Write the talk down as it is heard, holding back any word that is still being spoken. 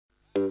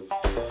Petrit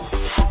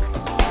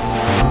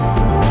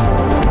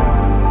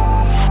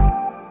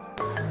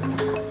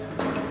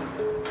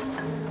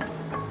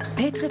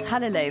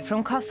Halilaj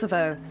from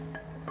Kosovo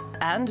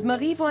and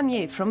Marie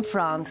Voignier from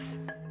France.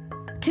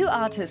 Two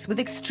artists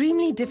with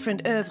extremely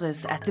different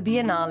oeuvres at the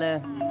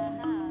Biennale.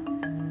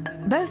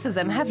 Both of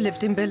them have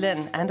lived in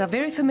Berlin and are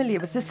very familiar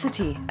with the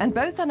city, and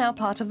both are now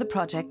part of the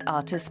project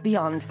Artists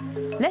Beyond.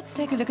 Let's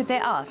take a look at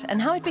their art and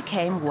how it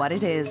became what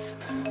it is.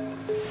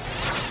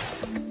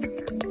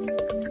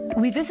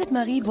 We visit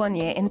Marie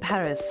Voignier in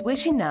Paris, where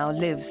she now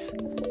lives.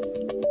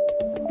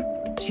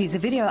 She's a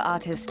video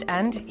artist,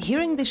 and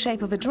Hearing the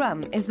Shape of a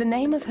Drum is the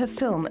name of her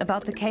film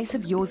about the case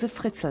of Josef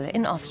Fritzl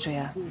in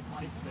Austria.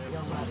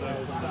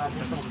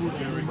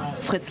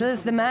 Fritzl is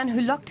the man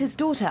who locked his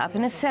daughter up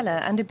in a cellar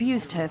and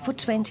abused her for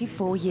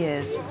 24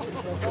 years.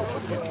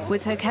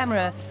 With her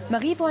camera,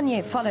 Marie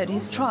Voignier followed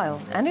his trial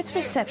and its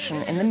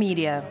reception in the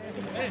media.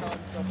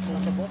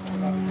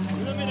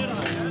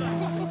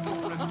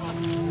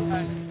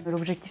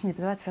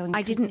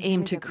 I didn't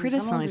aim to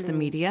criticize the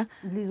media.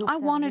 I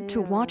wanted to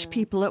watch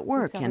people at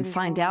work and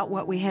find out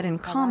what we had in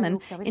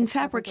common in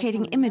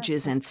fabricating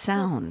images and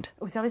sound.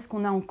 Marie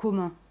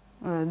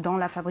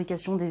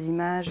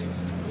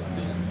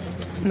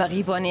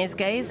Voignier's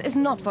gaze is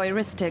not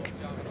voyeuristic.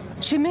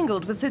 She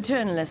mingled with the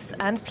journalists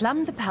and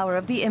plumbed the power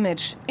of the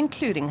image,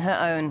 including her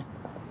own.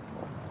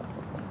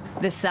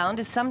 The sound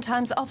is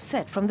sometimes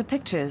offset from the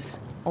pictures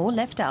or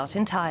left out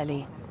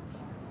entirely.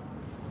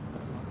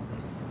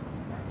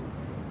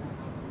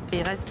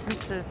 It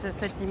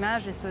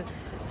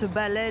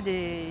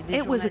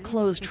was a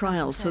closed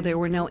trial, so there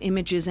were no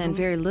images and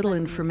very little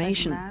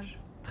information.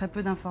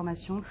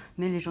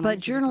 But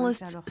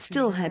journalists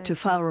still had to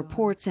file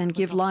reports and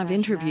give live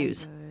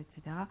interviews.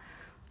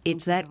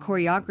 It's that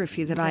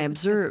choreography that I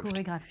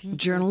observed,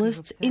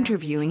 journalists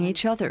interviewing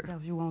each other.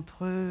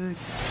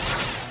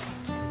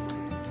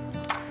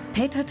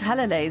 Petrit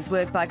Halilaj's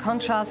work, by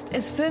contrast,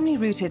 is firmly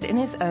rooted in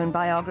his own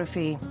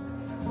biography.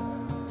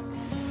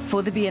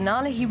 For the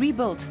Biennale, he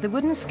rebuilt the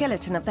wooden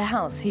skeleton of the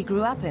house he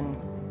grew up in.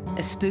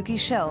 A spooky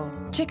shell.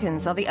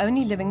 Chickens are the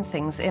only living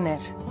things in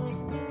it.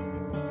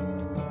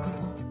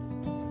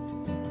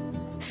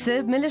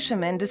 Serb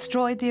militiamen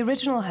destroyed the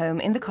original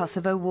home in the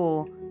Kosovo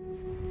War.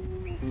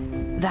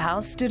 The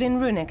house stood in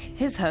Runik,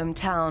 his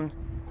hometown.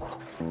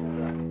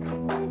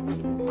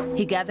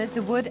 He gathered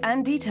the wood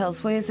and details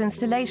for his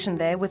installation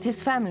there with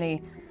his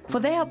family, for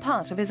they are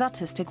part of his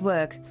artistic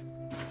work.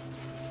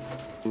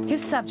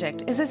 His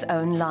subject is his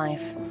own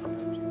life.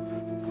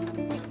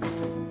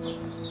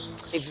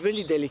 It's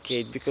really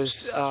delicate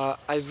because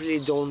I really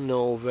don't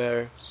know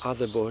where are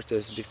the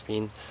borders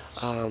between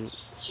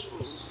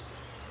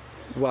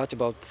what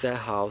about their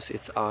house,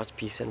 its art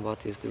piece, and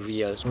what is the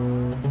real.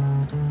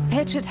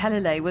 Petrit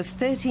Halilaj was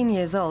 13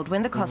 years old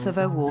when the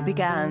Kosovo War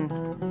began.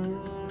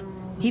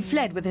 He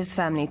fled with his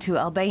family to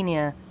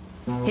Albania.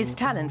 His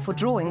talent for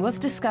drawing was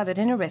discovered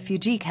in a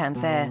refugee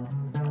camp there.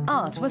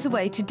 Art was a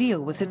way to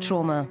deal with the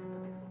trauma.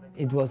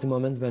 It was the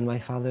moment when my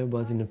father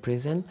was in a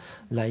prison,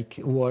 like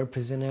war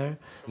prisoner.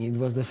 It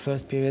was the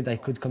first period I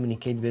could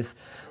communicate with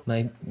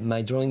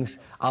my drawings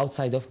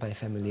outside of my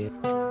family.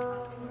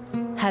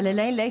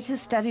 Halilaj later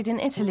studied in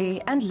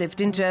Italy and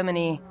lived in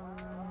Germany.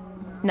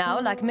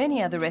 Now, like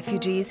many other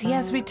refugees, he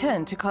has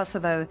returned to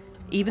Kosovo,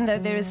 even though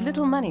there is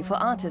little money for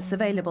artists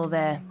available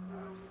there.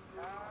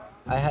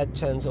 I had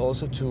chance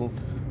also to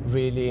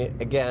really,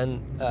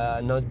 again,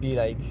 not be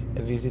like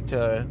a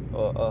visitor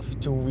of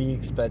 2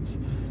 weeks, but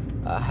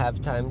have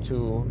time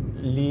to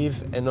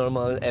live a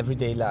normal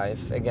everyday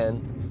life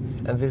again.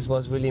 And this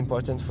was really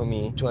important for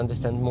me to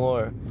understand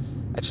more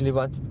actually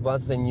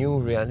what's the new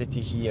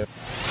reality here.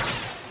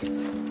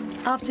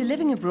 After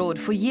living abroad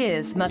for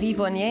years, Marie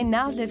Voignier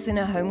now lives in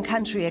her home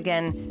country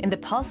again, in the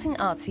pulsing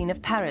art scene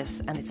of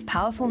Paris and its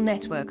powerful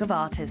network of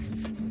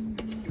artists.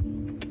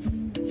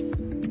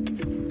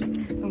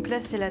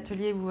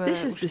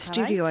 This is the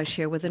studio I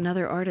share with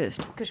another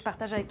artist.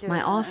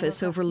 My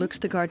office overlooks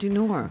the Gare du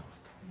Nord.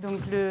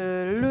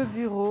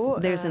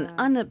 There's an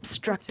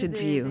unobstructed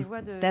view.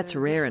 That's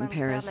rare in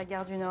Paris.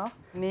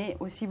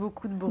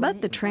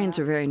 But the trains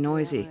are very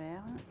noisy,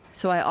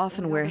 so I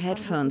often wear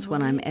headphones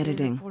when I'm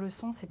editing.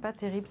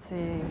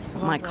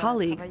 My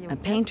colleague, a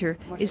painter,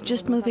 is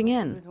just moving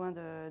in.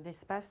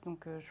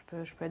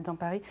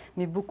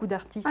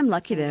 I'm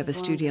lucky to have a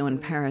studio in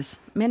Paris.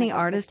 Many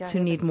artists who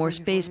need more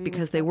space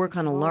because they work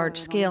on a large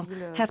scale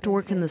have to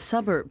work in the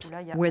suburbs,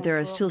 where there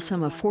are still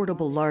some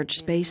affordable large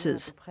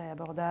spaces.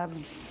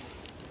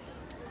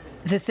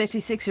 The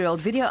 36-year-old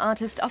video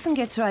artist often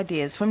gets her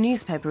ideas from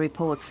newspaper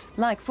reports,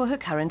 like for her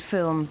current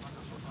film.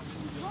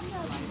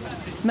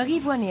 Marie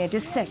Voignier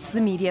dissects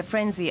the media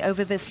frenzy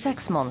over the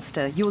sex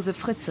monster,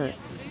 Josef Fritzl,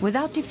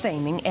 without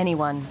defaming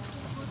anyone.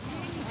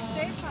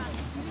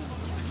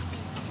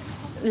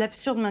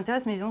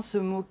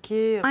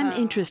 I'm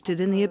interested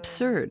in the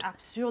absurd,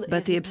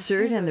 but the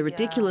absurd and the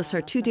ridiculous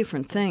are two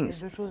different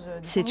things.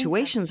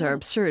 Situations are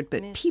absurd,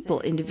 but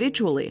people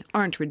individually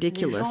aren't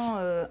ridiculous.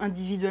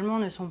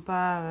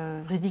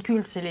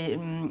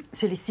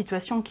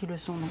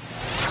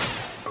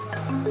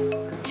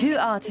 Two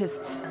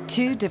artists,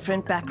 two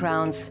different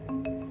backgrounds.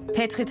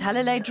 Petrit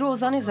Halilaj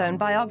draws on his own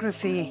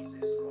biography.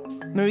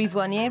 Marie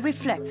Voignier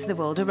reflects the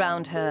world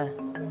around her.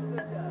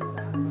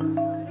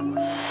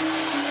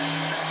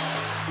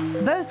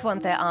 Both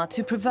want their art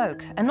to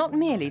provoke and not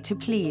merely to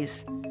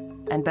please.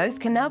 And both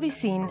can now be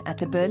seen at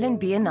the Berlin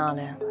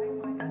Biennale.